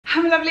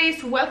Hi my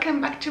lovelies,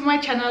 welcome back to my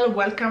channel,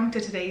 welcome to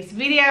today's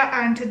video.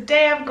 And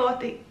today I've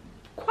got a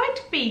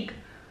quite big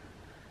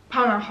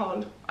Poundland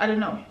haul. I don't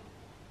know,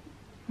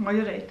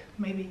 moderate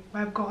maybe,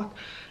 but I've got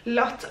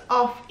lots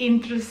of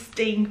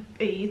interesting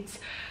bits.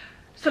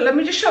 So let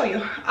me just show you.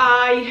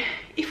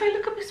 If I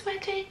look a bit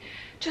sweaty,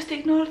 just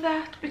ignore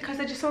that, because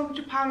I just went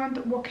to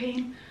Poundland, walk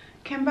in,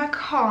 came back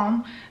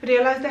home,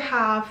 realized I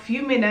have a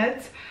few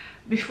minutes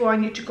before I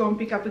need to go and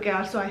pick up a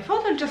girl, so I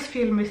thought I'll just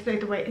film it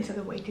straight away instead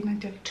of waiting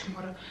until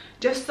tomorrow,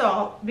 just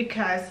so,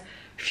 because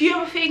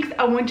few things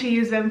I want to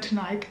use them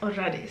tonight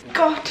already.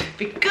 Got to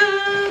be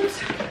good.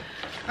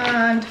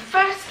 And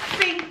first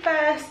thing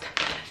first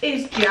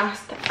is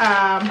just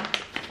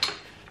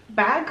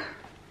bag.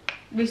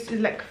 This is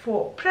like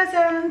for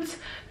presents,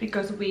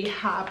 because we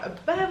have a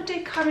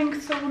birthday coming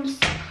soon,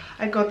 so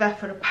I got that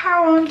for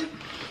 £1.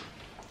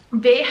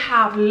 They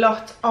have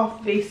lots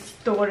of these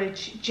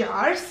storage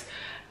jars,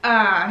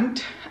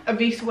 and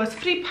this was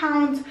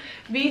 £3.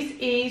 This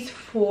is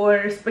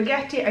for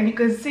spaghetti, and you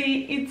can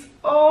see it's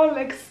all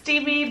like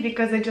steamy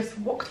because I just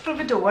walked through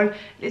the door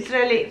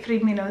literally 3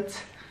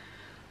 minutes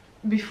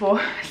before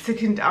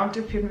sitting down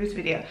to film this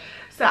video.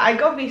 So I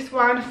got this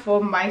one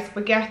for my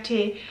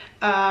spaghetti,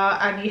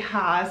 and it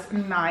has a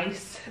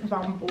nice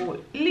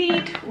bamboo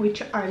lid,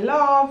 which I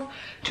love,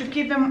 to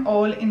keep them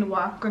all in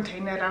one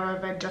container rather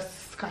than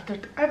just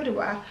scattered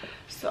everywhere.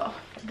 So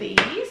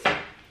these,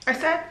 I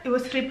said it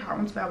was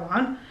 £3 per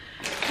one.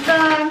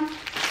 Then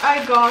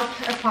I got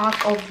a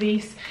pack of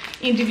these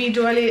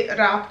individually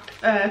wrapped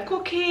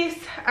cookies,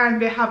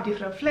 and they have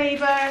different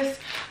flavors.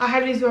 I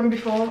had this one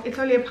before, it's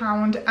only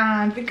 £1,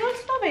 and the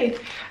girls love it,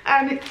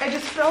 and I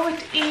just throw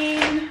it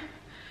in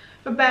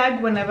the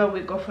bag whenever we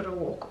go for a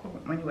walk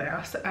or anywhere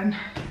else, and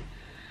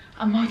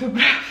I'm out of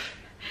breath.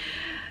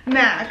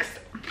 Next,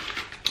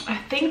 I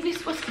think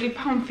this was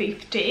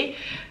 £3.50.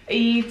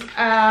 It's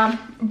a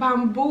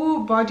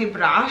bamboo body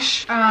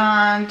brush,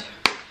 and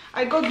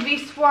I got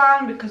this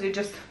one because you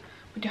just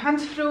put your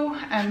hands through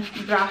and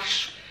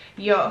brush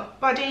your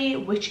body,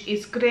 which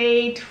is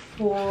great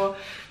for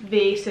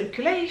the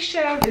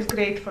circulation, it's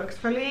great for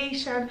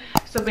exfoliation.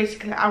 So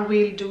basically I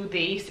will do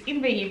this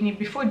in the evening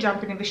before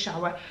jumping in the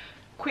shower.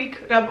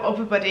 Quick rub of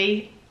the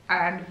body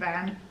and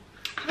then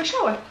have a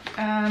shower,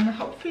 and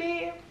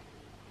hopefully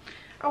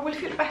I will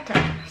feel better.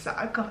 So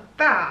I got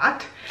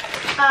that.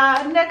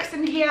 Next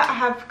in here I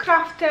have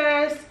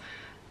crafters,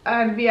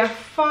 and we have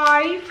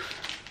 5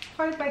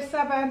 by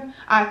 7,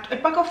 a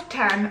pack of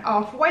 10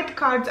 of white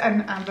cards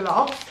and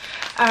envelopes.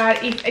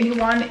 If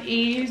anyone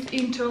is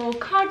into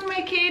card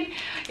making,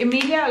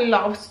 Emilia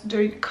loves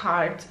doing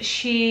cards.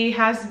 She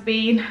has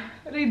been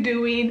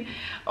redoing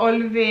all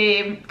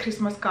the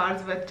Christmas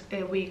cards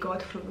that we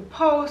got through the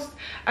post,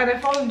 and I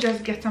thought I'd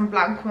just get some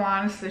blank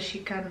ones so she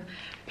can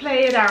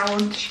play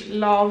around. She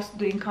loves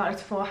doing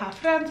cards for her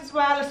friends as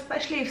well,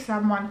 especially if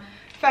someone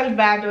felt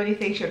bad or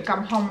anything, she'll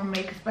come home and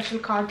make a special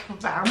card for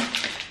them.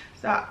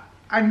 So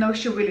I know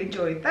she will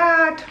enjoy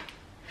that.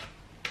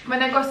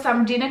 Then I got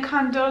some dinner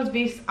candles.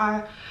 These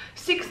are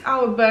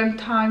 6-hour burn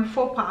time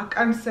 4-pack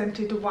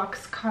unscented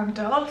wax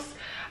candles.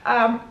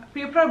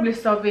 You probably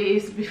saw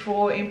these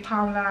before in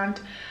Poundland.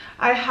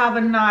 I have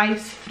a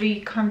nice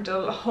free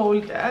candle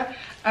holder,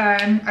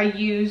 and I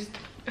used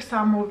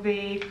some of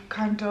the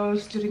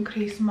candles during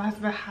Christmas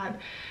that had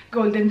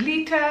golden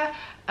glitter,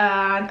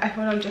 and I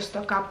thought I'll just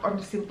stock up on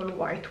the simple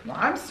white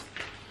ones.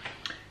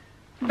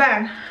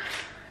 Then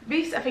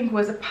this I think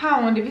was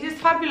 £1. This is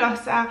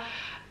fabulous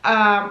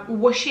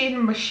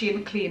washing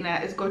machine cleaner.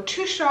 It's got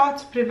 2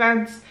 shots,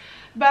 prevents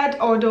bad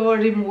odor,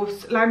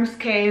 removes lime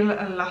scale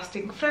and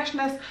lasting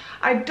freshness.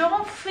 I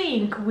don't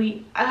think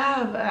we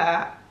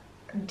ever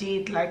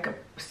did like a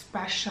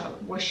special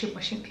washing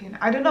machine cleaner.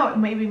 I don't know,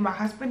 maybe my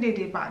husband did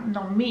it, but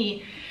not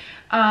me.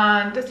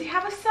 Does it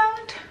have a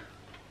sound?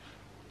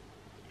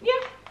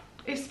 Yeah,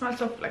 it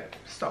smells of like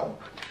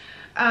soap.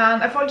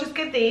 And I thought just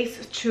get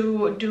this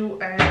to do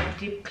a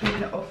deep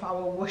clean of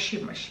our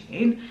washing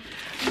machine.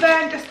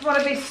 Then just one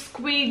of these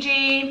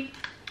squeaky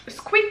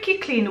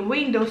clean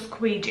window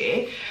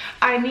squeegee.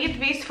 I need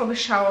this for the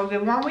shower. The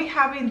one we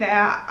have in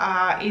there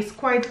is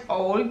quite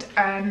old,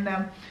 and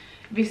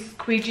this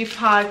squeegee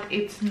part,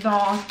 it's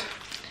not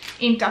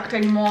intact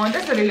anymore, it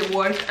doesn't really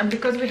work. And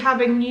because we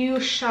have a new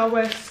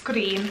shower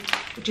screen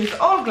which is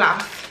all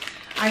glass,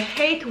 I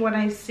hate when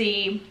I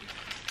see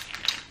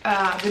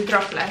the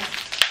droplets.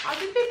 How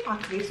did they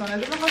pack this one? I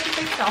don't know how to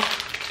take it off.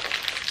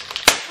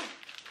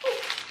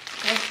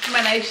 Okay,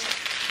 managed.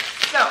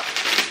 So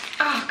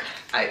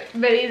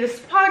there is a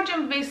sponge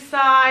on this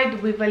side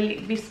with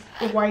this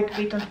white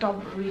bit on top,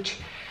 which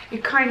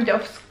it kind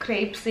of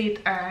scrapes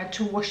it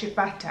to wash it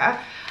better,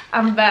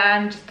 and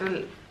then just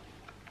a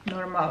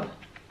normal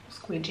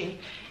squeegee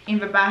in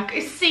the back.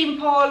 It's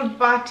simple,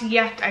 but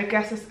yet I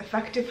guess it's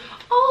effective.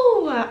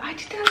 Oh, I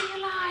didn't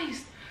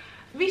realize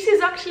this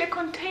is actually a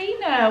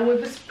container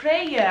with a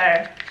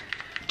sprayer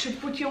to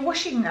put your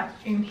washing up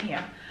in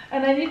here.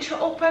 And I need to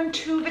open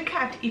to the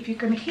cat. If you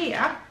can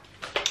hear,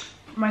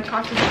 my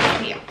cat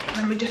is here.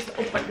 Let me just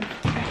open it.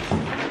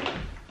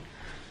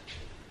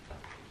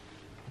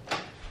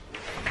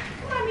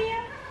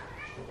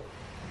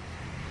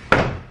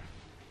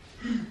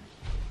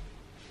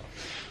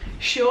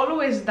 she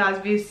always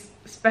does this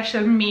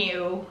special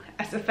meal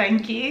as a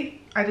thank you.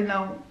 I don't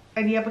know,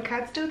 any other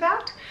cats do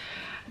that?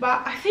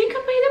 But I think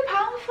I paid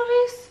 £1 for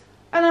this,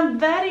 and I'm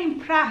very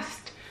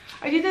impressed.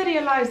 I didn't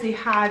realize they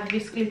had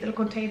this little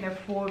container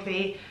for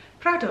the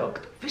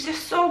product, which is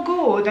so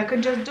good. I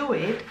can just do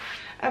it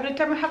every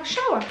time I have a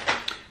shower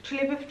to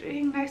leave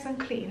everything nice and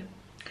clean.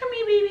 Come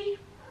here, baby.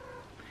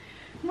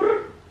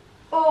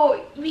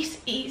 Oh, this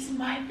is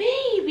my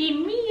baby,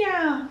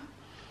 Mia.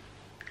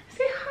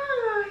 Say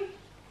hi.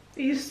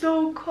 It's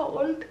so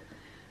cold.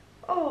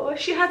 Oh,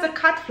 she has a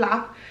cat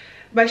flap,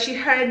 but she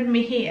heard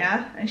me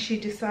here and she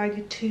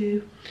decided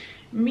to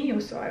meow,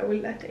 so I will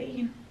let her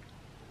in.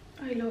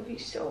 I love you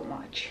so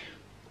much.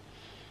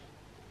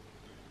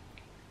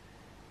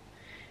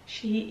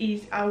 She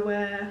is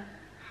our,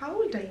 how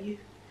old are you?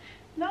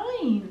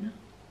 9.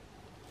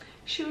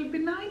 She will be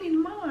 9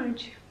 in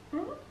March. I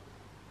love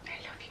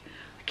you.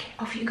 Okay,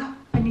 off you go.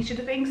 I need to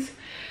do things.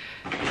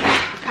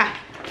 Okay,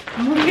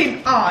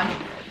 moving on.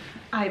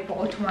 I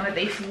bought one of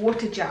these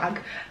water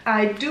jug.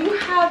 I do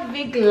have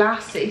the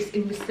glasses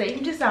in the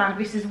same design.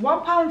 This is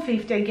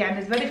 £1.50 again.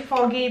 It's very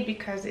foggy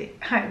because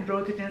I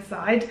brought it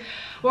inside.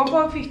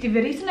 £1.50. The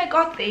reason I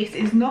got this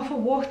is not for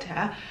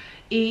water,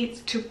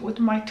 it's to put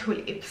my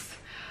tulips,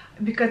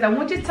 because I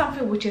wanted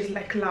something which is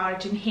like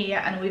large in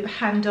here and with a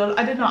handle.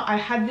 I don't know, I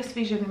had this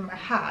vision in my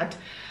head,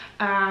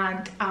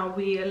 and I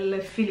will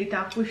fill it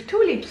up with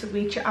tulips,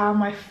 which are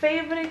my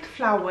favorite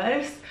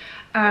flowers,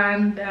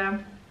 and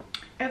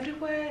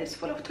everywhere is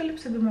full of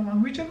tulips at the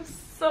moment, which I'm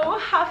so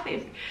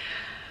happy.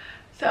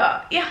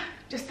 So yeah,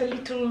 just a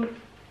little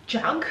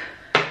jug,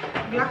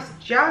 glass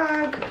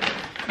jug.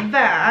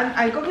 Then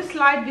I got this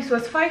light. This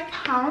was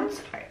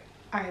 £5.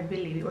 I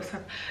believe it was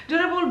a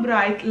durable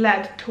bright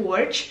LED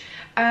torch,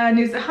 and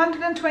it's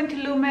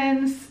 120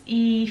 lumens.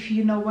 If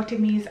you know what it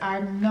means,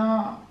 I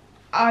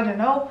don't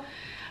know.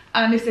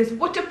 And it says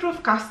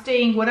waterproof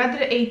casting,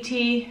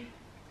 180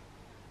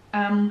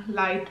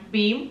 light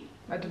beam,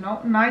 I don't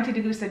know, 90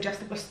 degrees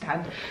adjustable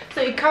stand.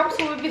 So it comes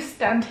with this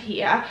stand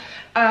here.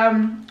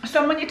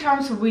 So many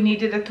times we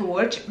needed a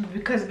torch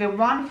because the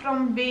one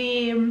from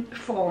the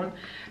phone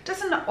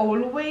doesn't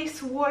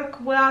always work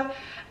well,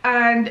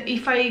 and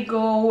if I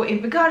go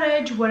in the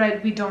garage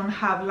where we don't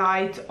have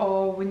lights,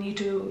 or we need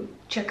to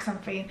check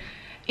something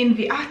in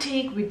the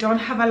attic, we don't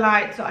have a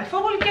light, so I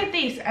thought we'll get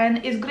this.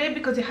 And it's great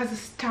because it has a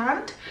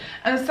stand,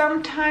 and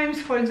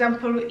sometimes, for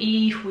example,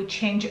 if we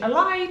change a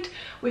light,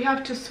 we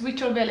have to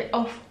switch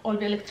off all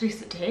the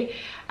electricity,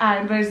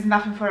 and there's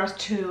nothing for us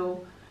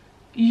to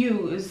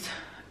use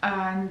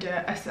and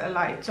as a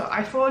light. So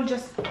I thought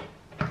just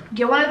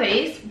get one of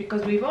these,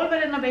 because with all the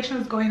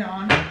renovations going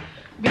on,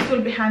 this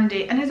will be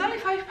handy, and it's only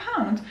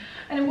 £5.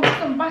 And it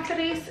works on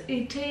batteries.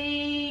 It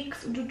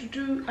takes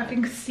I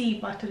think C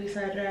batteries.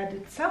 I read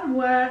it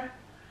somewhere.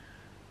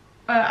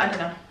 I don't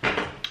know.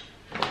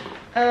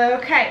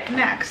 Okay,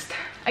 next,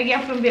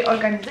 again from the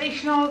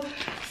organizational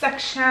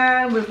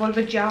section with all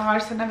the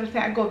jars and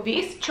everything, I got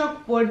these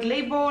chalkboard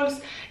labels.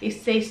 It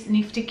says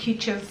Nifty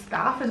Kitchen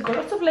Stuff. It's got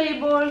lots of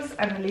labels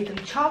and a little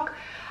chalk.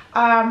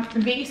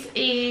 This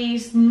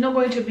is not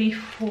going to be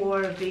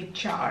for the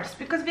jars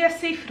because they are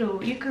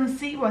see-through. You can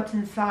see what's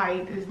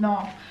inside. It's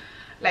not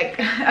like,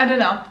 I don't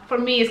know, for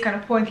me it's kind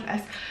of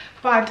pointless.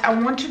 But I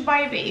want to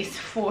buy this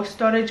for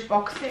storage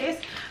boxes.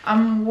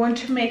 I want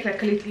to make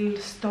like a little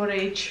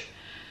storage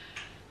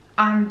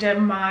under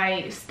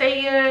my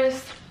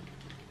stairs,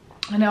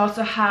 and I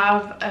also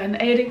have an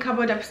airing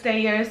cupboard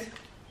upstairs,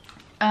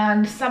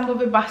 and some of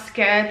the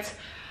baskets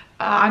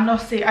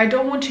I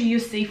don't want to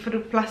use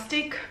see-through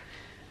plastic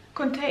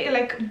contain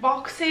like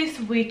boxes,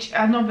 which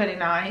are not very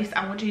nice.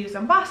 I want to use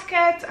some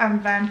baskets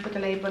and then put a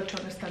label to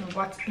understand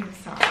what's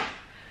inside.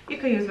 You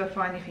can use that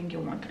for anything you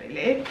want,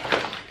 really.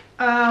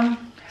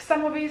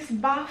 Some of these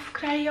bath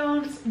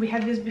crayons, we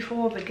had this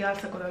before. The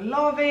girls are gonna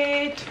love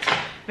it.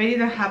 They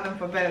didn't have them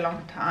for a very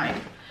long time.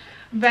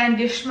 Then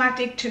the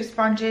Schmatic 2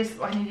 sponges.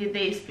 I needed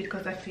this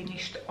because I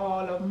finished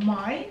all of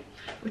mine,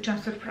 which I'm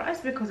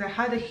surprised because I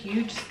had a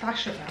huge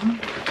stash of them.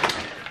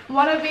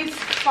 One of these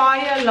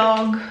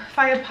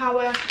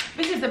firepower.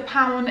 This is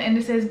 £1 and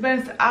it says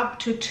burns up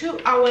to 2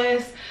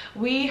 hours.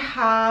 We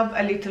have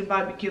a little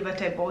barbecue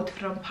that I bought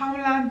from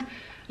Poundland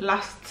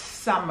last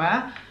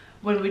summer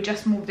when we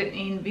just moved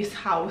in this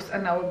house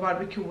and our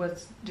barbecue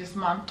was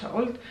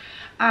dismantled,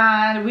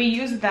 and we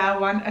use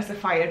that one as a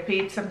fire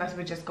pit. Sometimes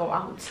we just go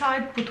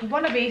outside, put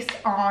one of these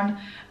on,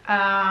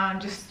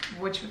 just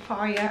watch the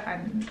fire,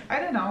 and I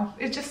don't know,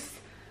 it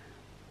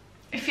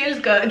feels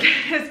good,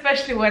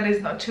 especially when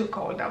it's not too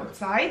cold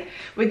outside.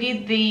 We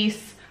did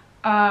this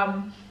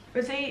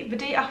the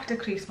day after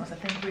Christmas, I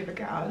think, with the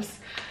girls,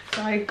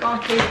 so I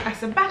got it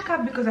as a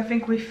backup because I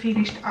think we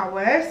finished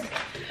ours.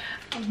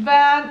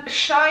 Then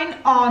Shine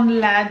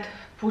On LED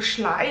push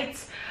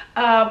lights.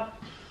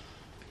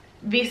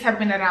 These have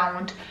been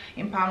around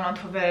in Poundland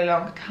for a very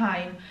long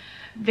time.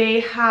 They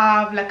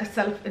have like a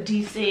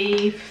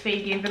self-adhesive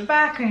thing in the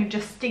back, and you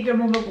just stick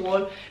them on the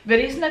wall. The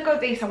reason I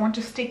got this, I want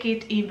to stick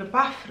it in the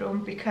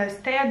bathroom because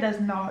Thea does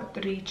not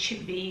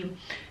reach the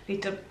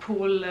little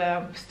pull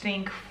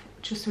string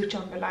to switch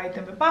on the light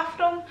in the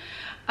bathroom,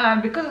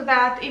 and because of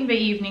that, in the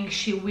evening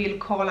she will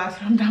call us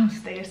from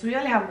downstairs. We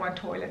only have one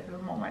toilet at the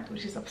moment,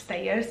 which is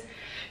upstairs.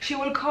 She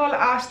will call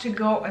us to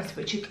go and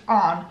switch it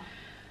on,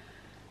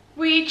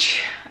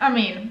 which, I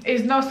mean,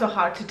 is not so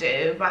hard to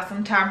do, but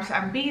sometimes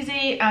I'm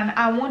busy and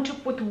I want to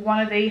put one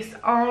of these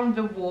on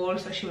the wall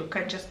so she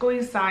can just go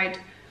inside,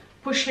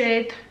 push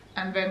it,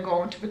 and then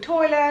go into the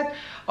toilet.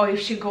 Or if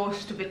she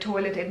goes to the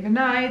toilet in the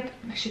night,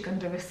 she can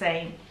do the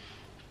same.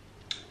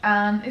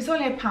 And it's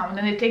only £1,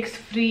 and it takes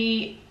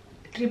 3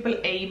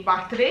 AAA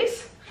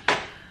batteries.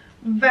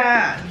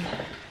 Then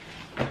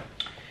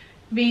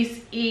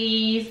this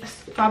is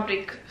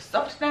fabric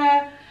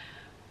softener,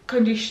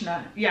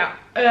 conditioner. Yeah,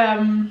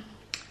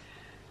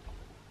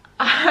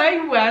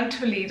 I went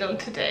to Lidl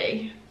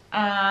today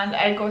and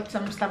I got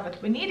some stuff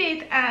that we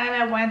needed, and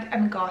I went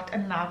and got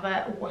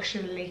another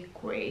washing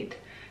liquid,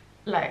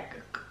 like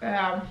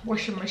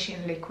washing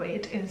machine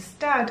liquid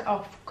instead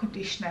of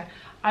conditioner.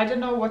 I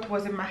don't know what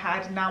was in my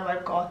head. Now I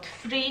got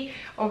 3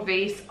 of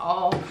these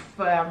of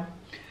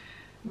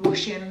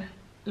washing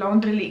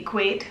laundry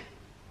liquid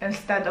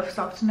instead of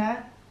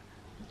softener.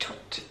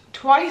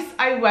 Twice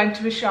I went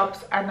to the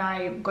shops and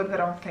I got the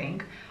wrong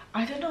thing.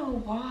 I don't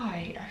know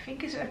why. I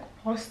think it's like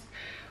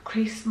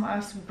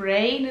post-Christmas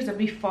brain is a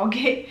bit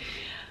foggy.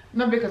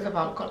 Not because of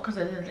alcohol, because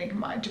I didn't drink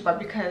much, but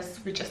because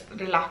we just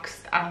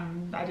relaxed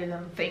and I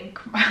didn't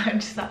think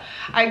much. So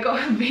I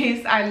got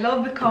this. I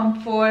love the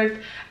comfort,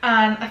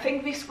 and I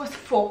think this was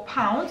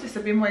 £4. It's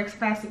a bit more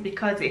expensive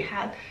because it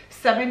had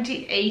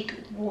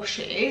 78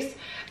 washes.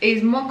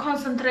 It's more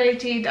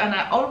concentrated, and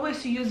I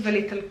always use the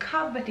little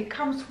cup that it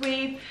comes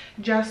with,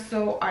 just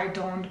so I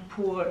don't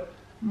pour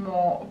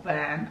more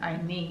than I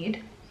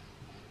need.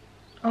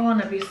 Oh,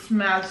 and it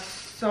smells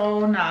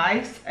so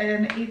nice,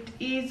 and it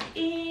is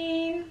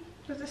in,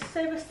 does it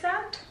say the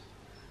scent?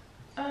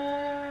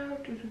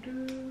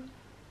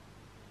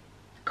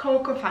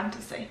 Cocoa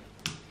Fantasy.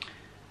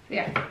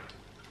 Yeah,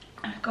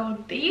 I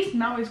got these.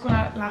 Now it's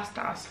gonna last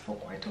us for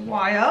quite a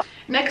while.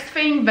 Next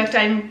thing that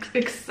I'm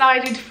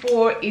excited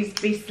for is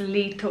this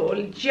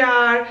little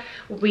jar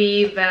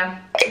with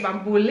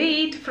bamboo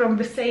lid from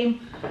the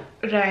same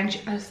range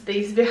as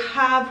this. They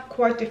have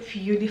quite a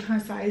few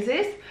different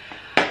sizes,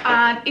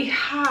 and it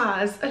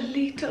has a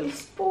little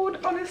spoon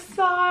on the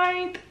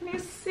side.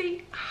 Let's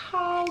see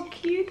how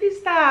cute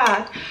is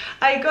that.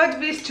 I got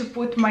this to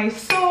put my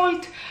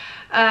salt,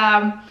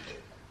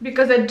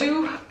 because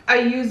I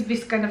use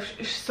this kind of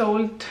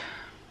salt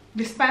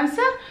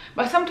dispenser,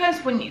 but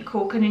sometimes when you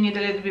cook and you need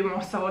a little bit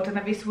more salt, and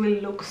this will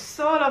look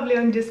so lovely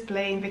on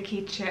display in the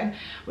kitchen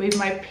with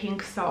my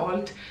pink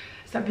salt.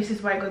 So this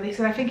is why I got this,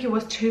 and I think it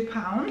was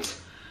 £2,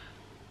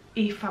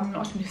 if I'm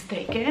not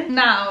mistaken.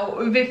 Now,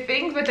 the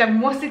thing that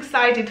I'm most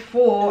excited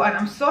for, and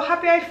I'm so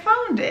happy I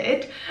found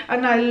it,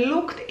 and I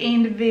looked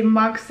in the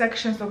mug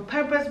sections on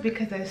purpose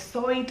because I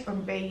saw it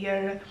on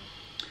their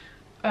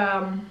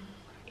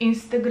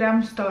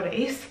Instagram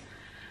stories.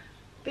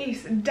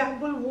 These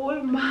double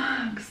wall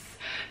mugs.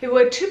 They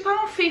were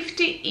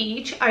 £2.50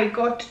 each. I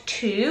got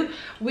 2.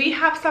 We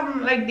have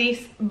some like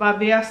this, but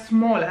they are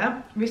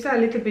smaller. These are a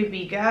little bit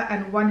bigger,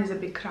 and one is a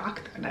bit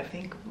cracked, and I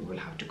think we will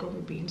have to go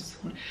with beans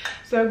soon.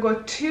 So I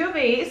got 2 of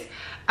these,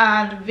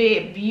 and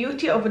the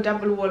beauty of a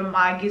double wall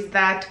mug is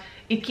that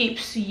it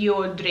keeps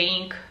your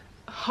drink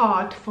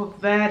hot for a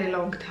very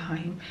long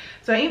time.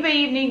 So in the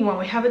evening when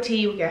we have a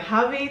tea, we can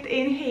have it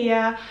in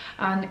here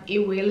and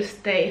it will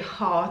stay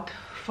hot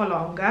for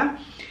longer.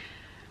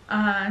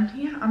 And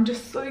yeah, I'm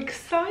just so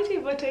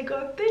excited that I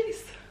got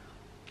this.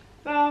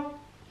 So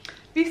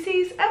this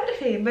is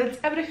everything. That's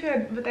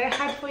everything that I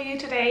had for you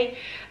today.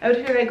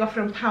 Everything I got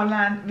from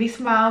Poundland this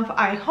month.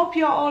 I hope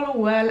you're all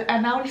well,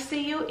 and I will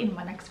see you in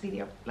my next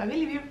video. Love you,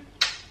 leave you.